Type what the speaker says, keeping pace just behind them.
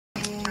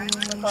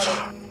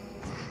recording?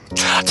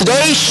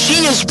 Today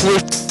she is,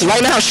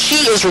 right now she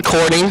is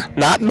recording,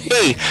 not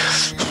me.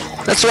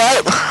 That's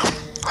right.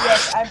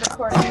 Yes, I'm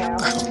recording now.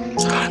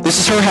 This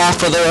is her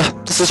half of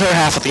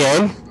the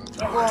game.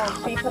 It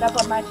will be put up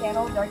on my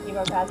channel, Dark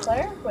Evo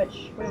Cosplayer,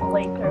 which we will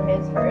link through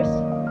his first.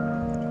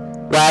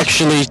 Well,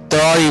 actually,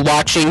 they're already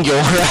watching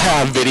your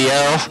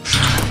video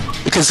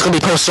because it's gonna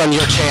be posted on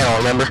your channel.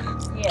 Remember?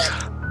 Yes.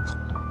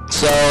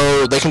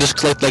 So they can just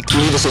click like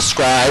leave a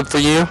subscribe for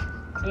you.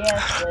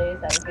 Yes, please.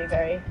 That would be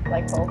very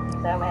cool.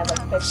 Because I only have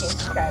like 15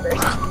 subscribers.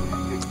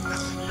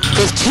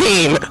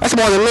 15? That's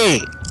more than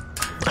me.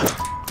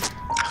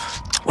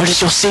 What is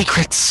your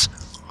secrets?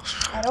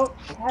 I don't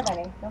have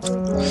any.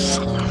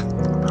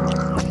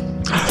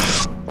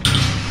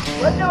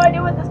 What do I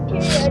do with this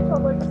key? I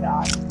totally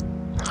forgot.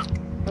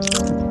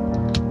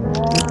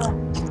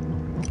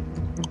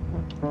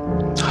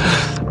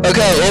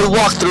 Okay, it'll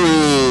walk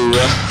through.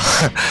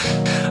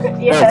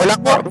 Yeah, we're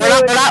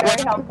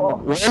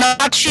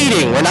not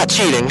cheating. We're not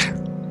cheating.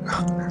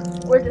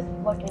 We're just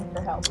looking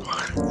for help.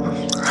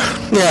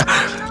 Yeah.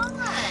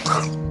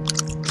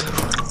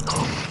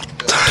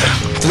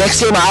 The next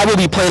game I will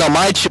be playing on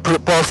my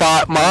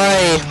profile,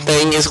 my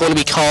thing is going to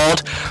be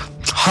called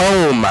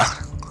Home.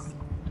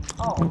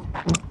 Oh.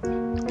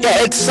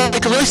 Yeah, it's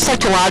like a really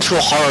psychological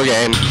horror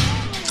game.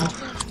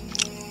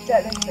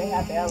 That makes me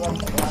happy. I love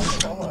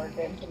psychological horror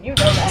games, and you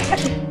know that.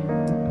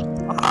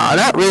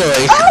 Not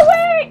really. Oh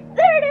wait!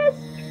 There it is!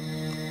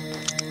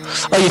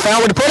 Oh, you found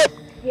where to put it?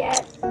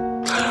 Yes.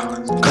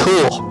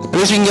 Cool. At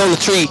least we can go in the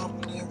tree.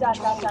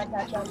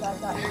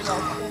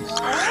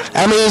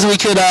 That means we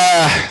could,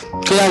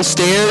 go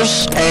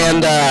downstairs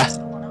and,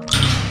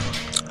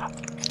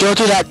 go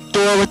through that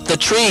door with the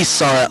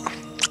trees on it.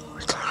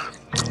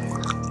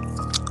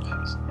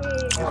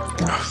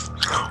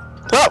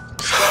 Oh!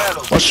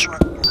 What's...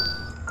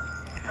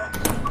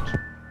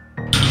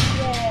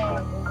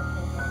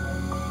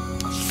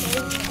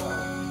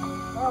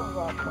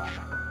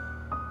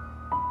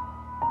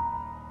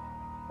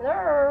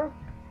 Hello?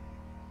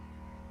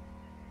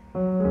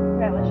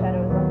 Apparently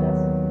Shadow is on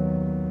this.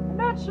 I'm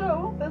not sure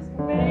what this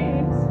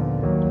means.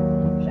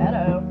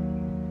 Shadow.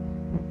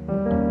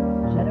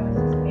 Shadow is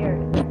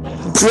disappeared.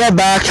 Yeah,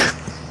 back.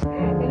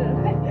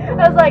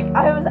 I was like,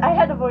 I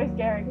had to voice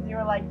Gary because you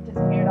were like,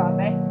 disappeared on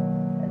me.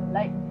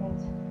 Enlightenment.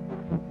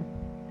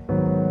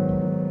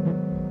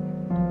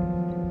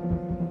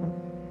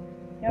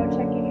 No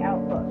checking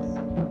out books.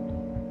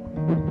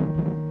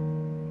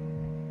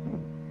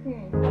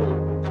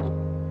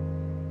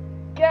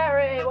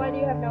 Gary, why do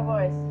you have no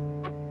voice?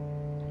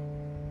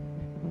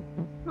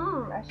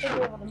 I should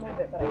be able to move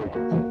it, but I can't.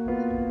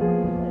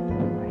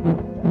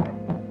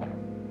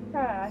 I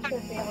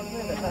should be able to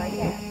move it, but I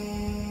can't.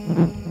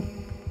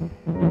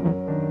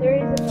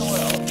 Theories in the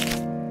world.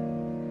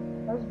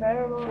 Those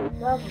variables,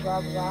 blah blah blah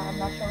blah. I'm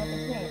not sure what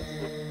this means.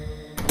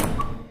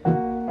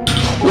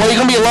 Well, you're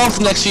gonna be alone for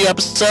the next few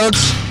episodes.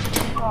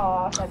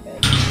 Aw, that's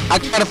good. I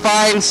gotta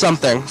find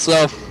something, so...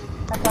 I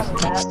thought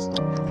of that.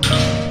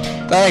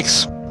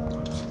 Thanks.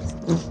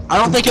 I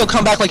don't think he'll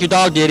come back like your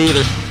dog did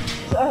either.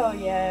 Oh,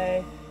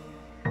 yay.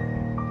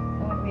 I'm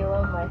gonna be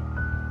lonely.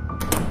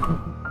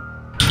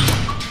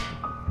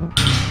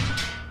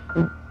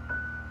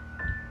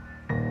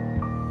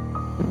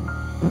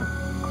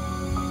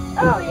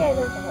 Oh, yay,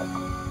 there's a hook.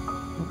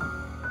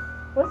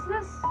 What's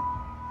this?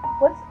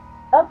 What's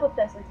up with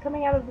this? It's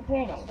coming out of the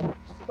painting.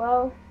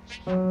 Well,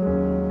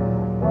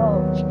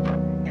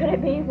 could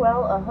it be?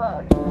 Well, a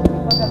hook.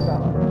 Hook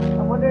umbrella.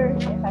 I wonder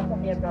if I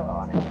put the umbrella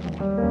on it.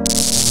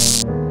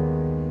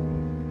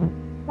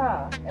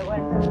 Huh, it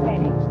went to the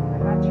painting.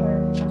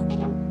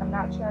 I'm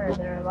not sure.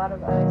 There are a lot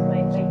of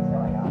unexplained things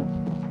going on.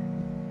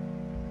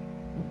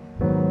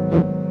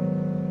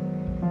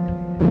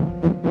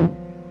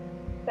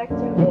 Back to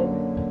Ib.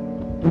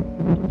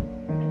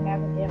 Looking at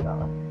the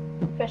umbrella.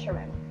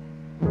 Fisherman.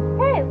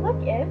 Hey,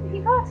 look, Ib, he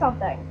caught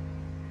something.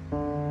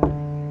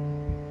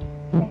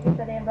 Thank you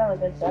for the umbrella,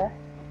 good sir.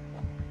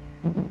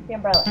 The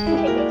umbrella.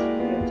 Take it.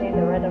 You obtained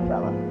the red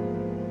umbrella.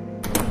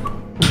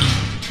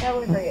 Now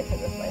we bring it to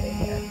this lady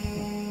here.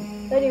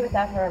 Lady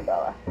without her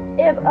umbrella.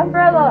 Ib,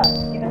 umbrella!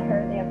 Giving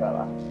her the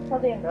umbrella. Tell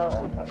the umbrella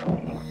I'm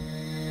complaining.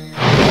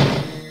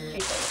 She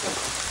takes it.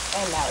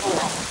 And now it's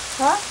raining.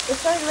 Huh? It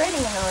started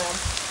raining in the room.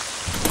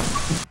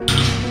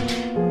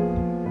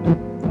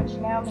 Which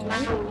now means we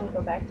can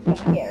go back to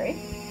King Gary.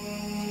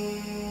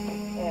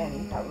 And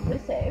probably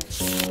save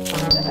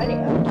the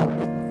video.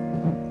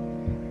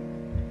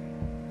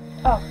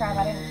 Oh crap, I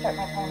didn't start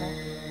my timer.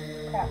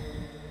 Crap.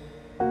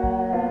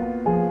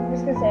 I'm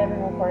just gonna say I've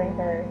been recording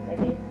for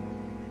maybe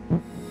a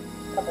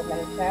couple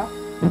minutes now.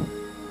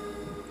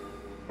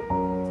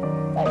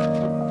 Like,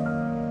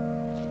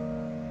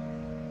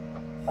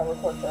 I'll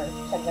record for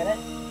 10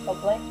 minutes,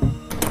 hopefully.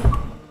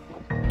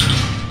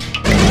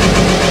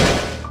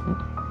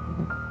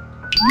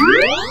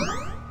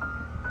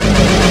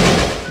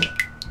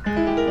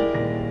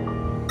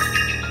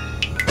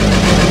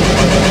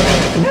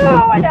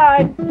 No, I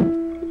died!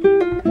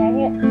 Dang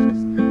it.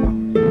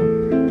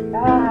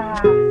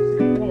 Ah, I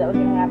knew that was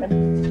gonna happen.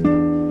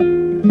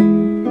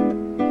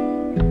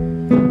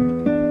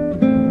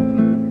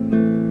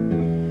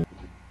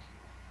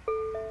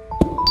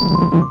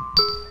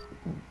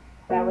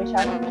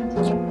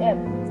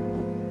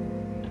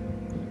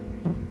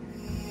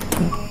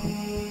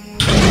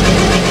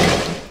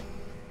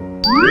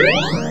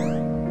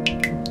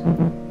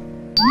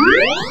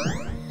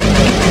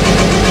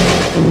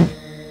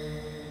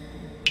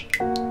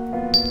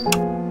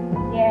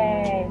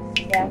 Yay!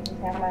 Gas is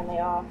now finally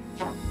off.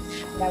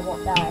 And I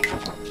won't die.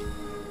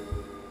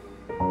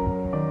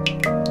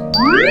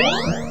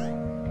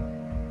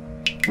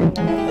 And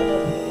then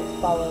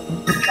it's followed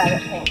by the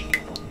paint.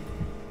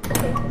 The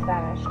face is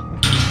vanished.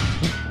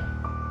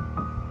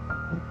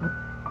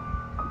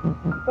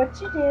 What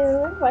you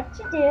doing? What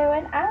you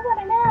doing? I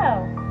wanna know!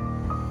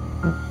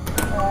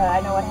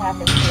 I know what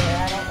happens here.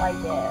 I don't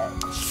like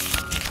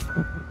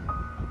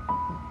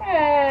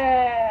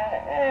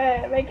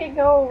it. Make it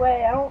go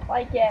away. I don't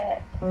like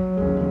it. I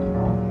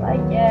don't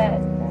like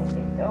it. Make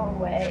it go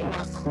away. I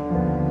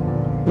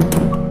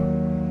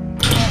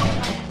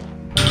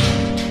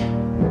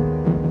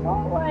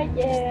don't like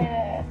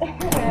it. I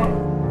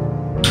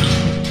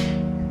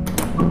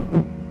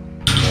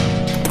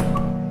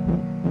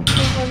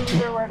don't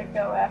remember where to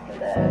go after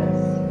this.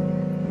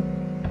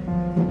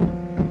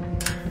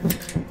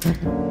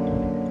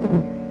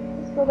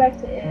 Let's go back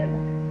to Ib.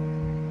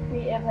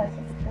 Maybe Ib has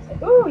something to say.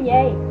 Ooh,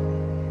 yay!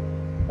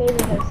 Maybe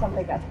there's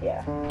something up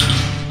here.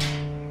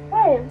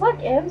 Hey, look,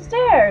 Ib,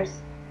 stairs!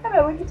 How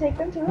about we can take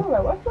them to the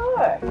lower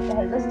floor?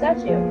 Ahead of the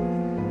statue.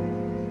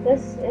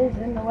 This is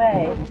in the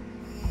way.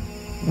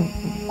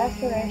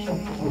 Aspiration.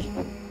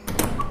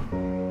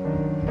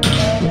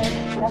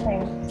 There's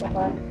nothing so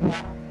far.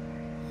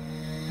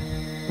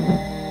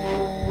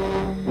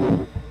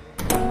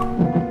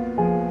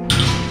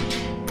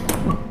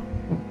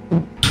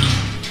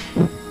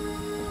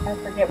 I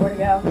forget where to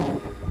go.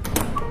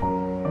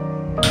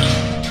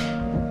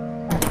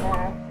 Not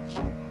there.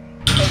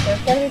 Okay,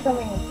 there's gotta be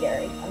something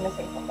scary. I'm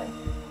missing something.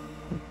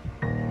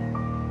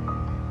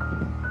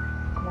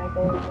 Can I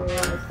go through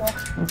this door?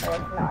 Or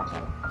not?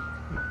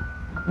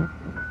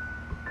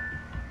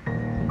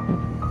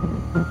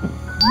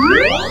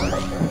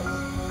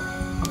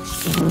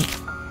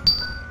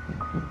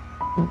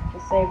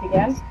 Just saved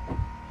again.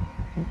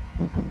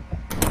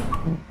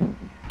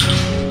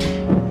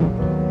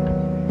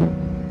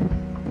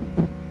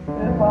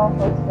 Well,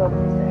 folks, go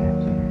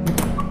upstairs.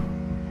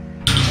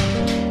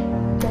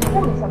 There's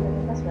gotta be something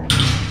in this room.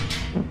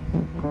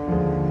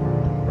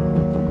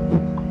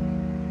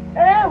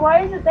 Why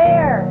is it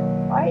there?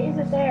 Why is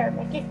it there?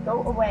 Make it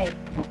go away.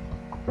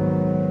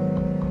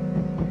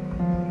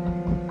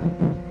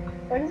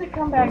 Why does it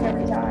come back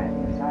every time?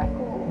 It's not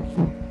cool.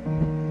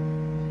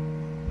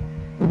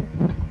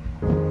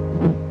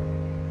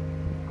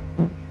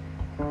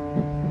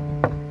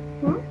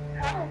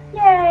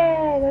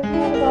 Yay! There's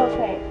another ball of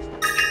paint.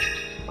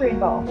 Green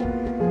ball.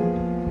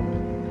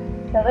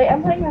 So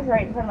I'm putting this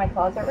right in front of my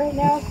closet right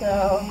now,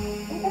 so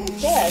I'm kind of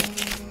scared.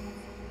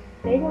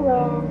 Being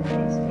alone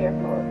is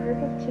fearful. A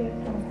group of two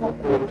can help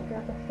a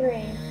group of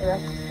three. The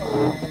rest is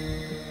full.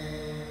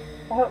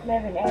 I hope Ib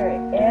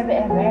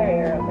and Mary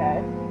are okay.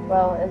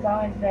 Well, as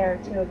long as there are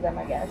two of them,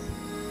 I guess.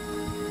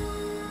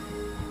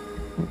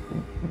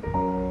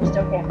 You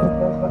still can't move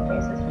those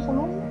bookcases for some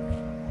reason.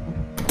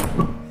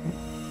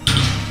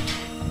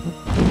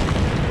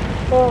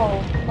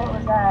 Whoa, what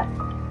was that?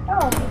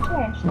 Oh, it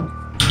changed.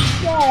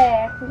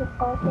 Yay, I can just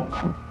ball of paint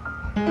now.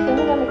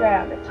 Sitting on the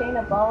ground, a chain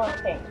of ball of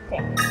paint.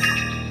 Pink.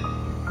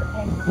 The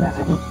paint is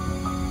vanished.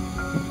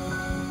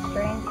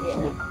 Strange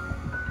ear.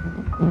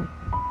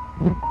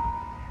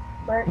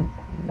 Bert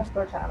of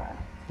Cortana.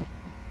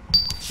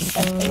 SH.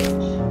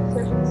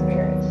 Searching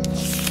spirits.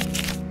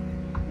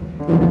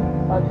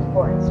 All just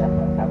boring stuff I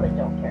probably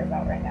don't care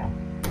about right now.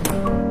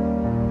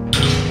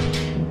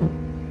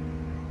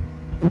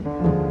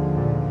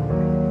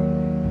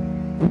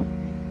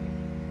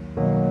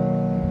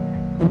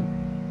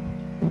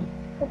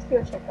 Let's go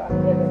check on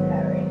the other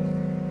battery.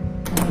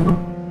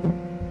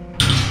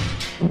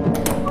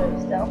 Move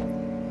still.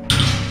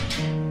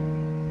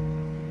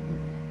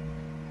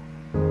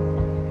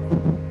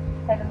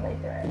 Heavenly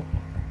thread.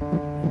 I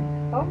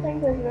don't think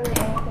there's really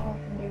anything we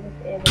can do with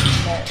the Ib and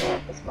Mary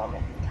at this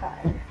moment in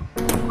time.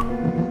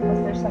 Unless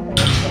there's something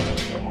else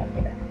we have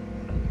here.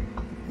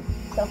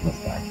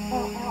 Self-restore.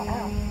 Ow, ow,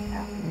 ow,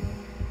 ow.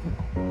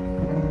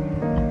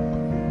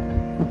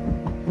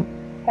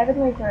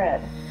 Heavenly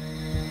thread.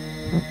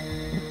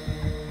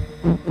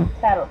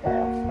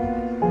 Tattletale.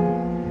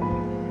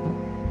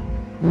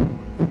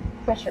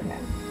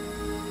 Fisherman.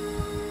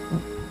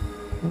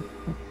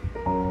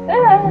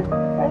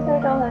 Where's our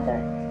doll hunter?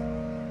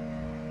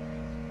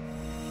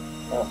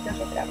 So let's go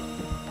check it out.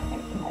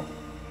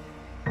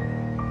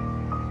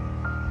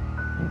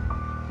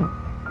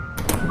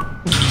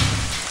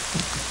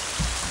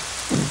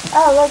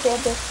 Oh, look,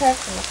 there's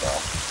cracks in the floor.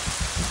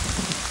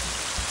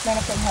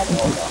 Mannequin had a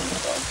hole on the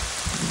floor.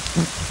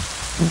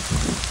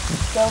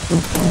 Go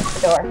through the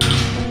door.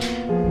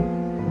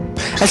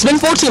 It's been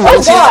 14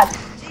 minutes yet. Oh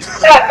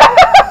God!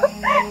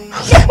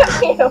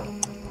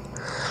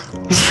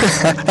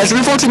 It's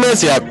been 14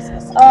 minutes yet.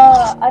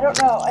 I don't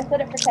know. I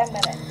set it for 10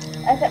 minutes.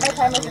 I set my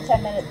timer for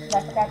 10 minutes and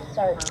I forgot to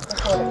start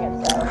recording it,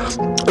 so.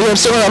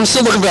 Yeah, I'm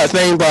still looking for that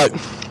thing, but.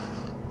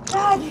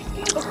 God, you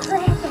scared the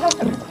crap out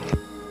of me.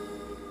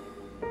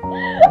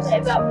 I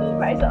about moved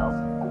myself.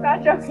 I'm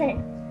not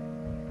joking.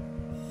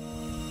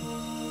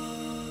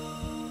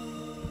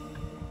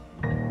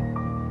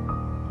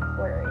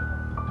 Worry.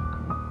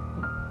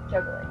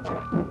 Juggling.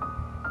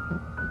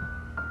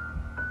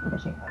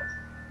 Fishing hose.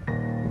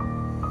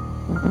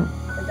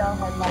 The doll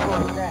has lies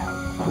on the ground.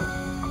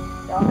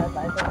 The doll has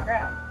lies on the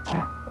ground.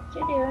 What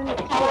you doing? What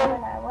you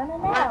doing? I wanna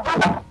know.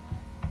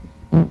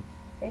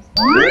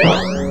 Baseball.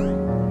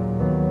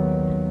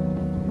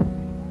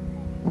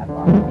 I'm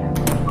lost now.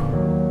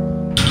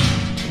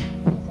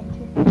 Missing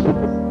 2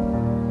 pieces.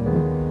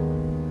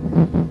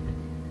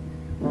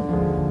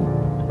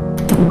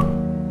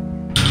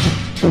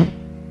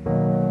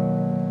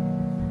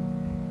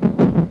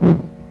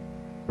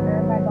 Where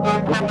are my balls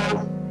and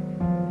things?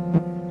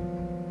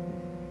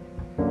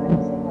 I'm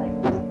missing like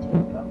 2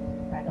 of them.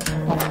 I don't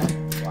know why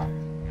it's locked.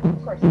 Of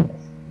course it is.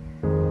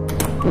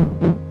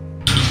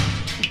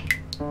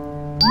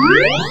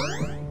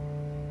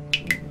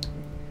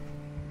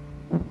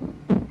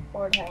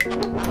 Board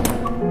hanging.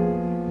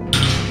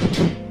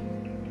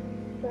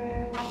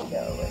 Where to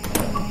go with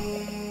this?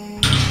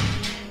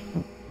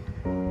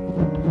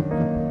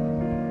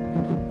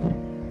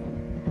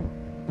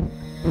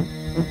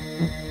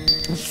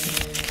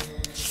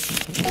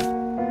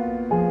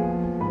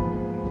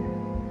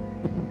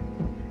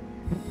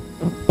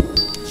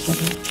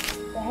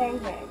 The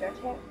hangman,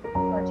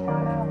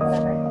 Cortana,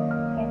 whatever,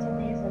 painted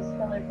these as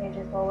filler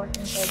pages while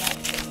working for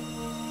magazine.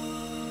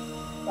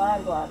 Blah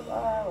blah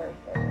blah, word.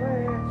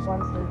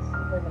 Once his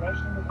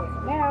illumination became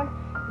renowned,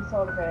 he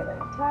sold a very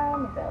limited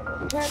time, available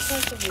to tarot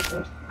cards for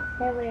users.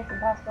 Mainly, it's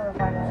impossible to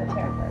find other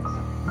tarot cards.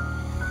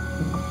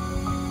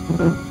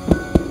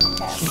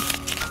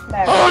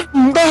 Mary.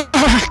 I'm back!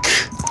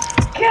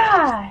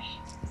 Gosh!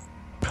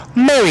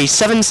 Mary,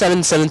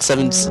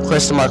 7777,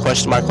 question mark,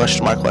 question mark,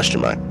 question mark,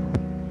 question mark.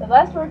 The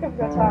last work of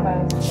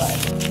Cortana is his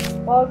life.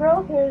 While a girl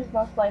appears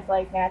most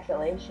lifelike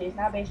naturally, she's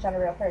not based on a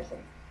real person.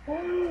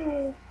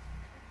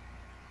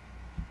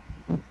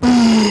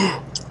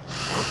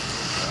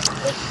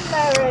 It's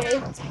Mary!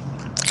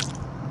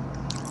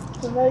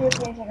 Familiar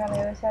painting on the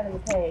other side of the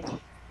page.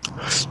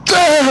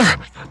 There!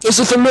 There's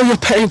a familiar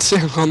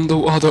painting on the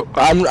other.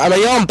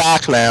 I'm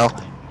back now.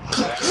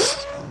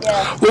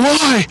 Yeah.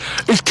 Why?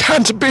 It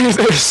can't be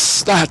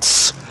this.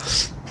 That's.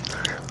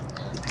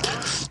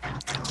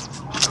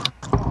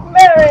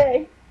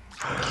 Mary!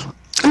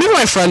 Leave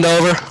my friend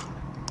over.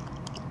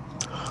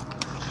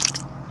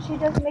 She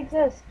doesn't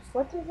exist.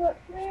 What does that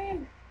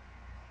mean?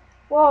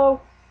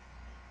 Whoa.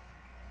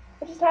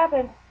 What just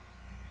happened?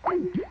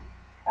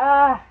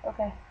 Ah,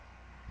 okay.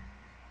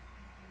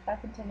 I'll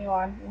continue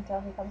on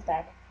until he comes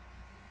back.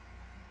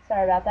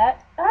 Sorry about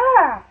that.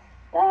 Ah!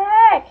 The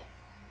heck?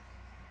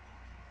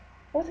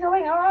 What's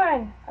going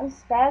on? I'm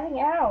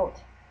spazzing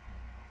out.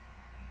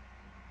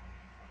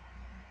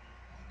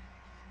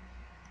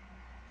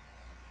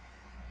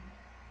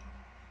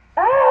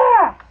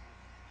 Ah!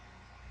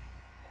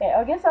 Okay,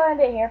 I guess I'll end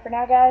it here for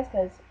now, guys,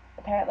 because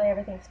apparently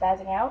everything's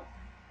spazzing out.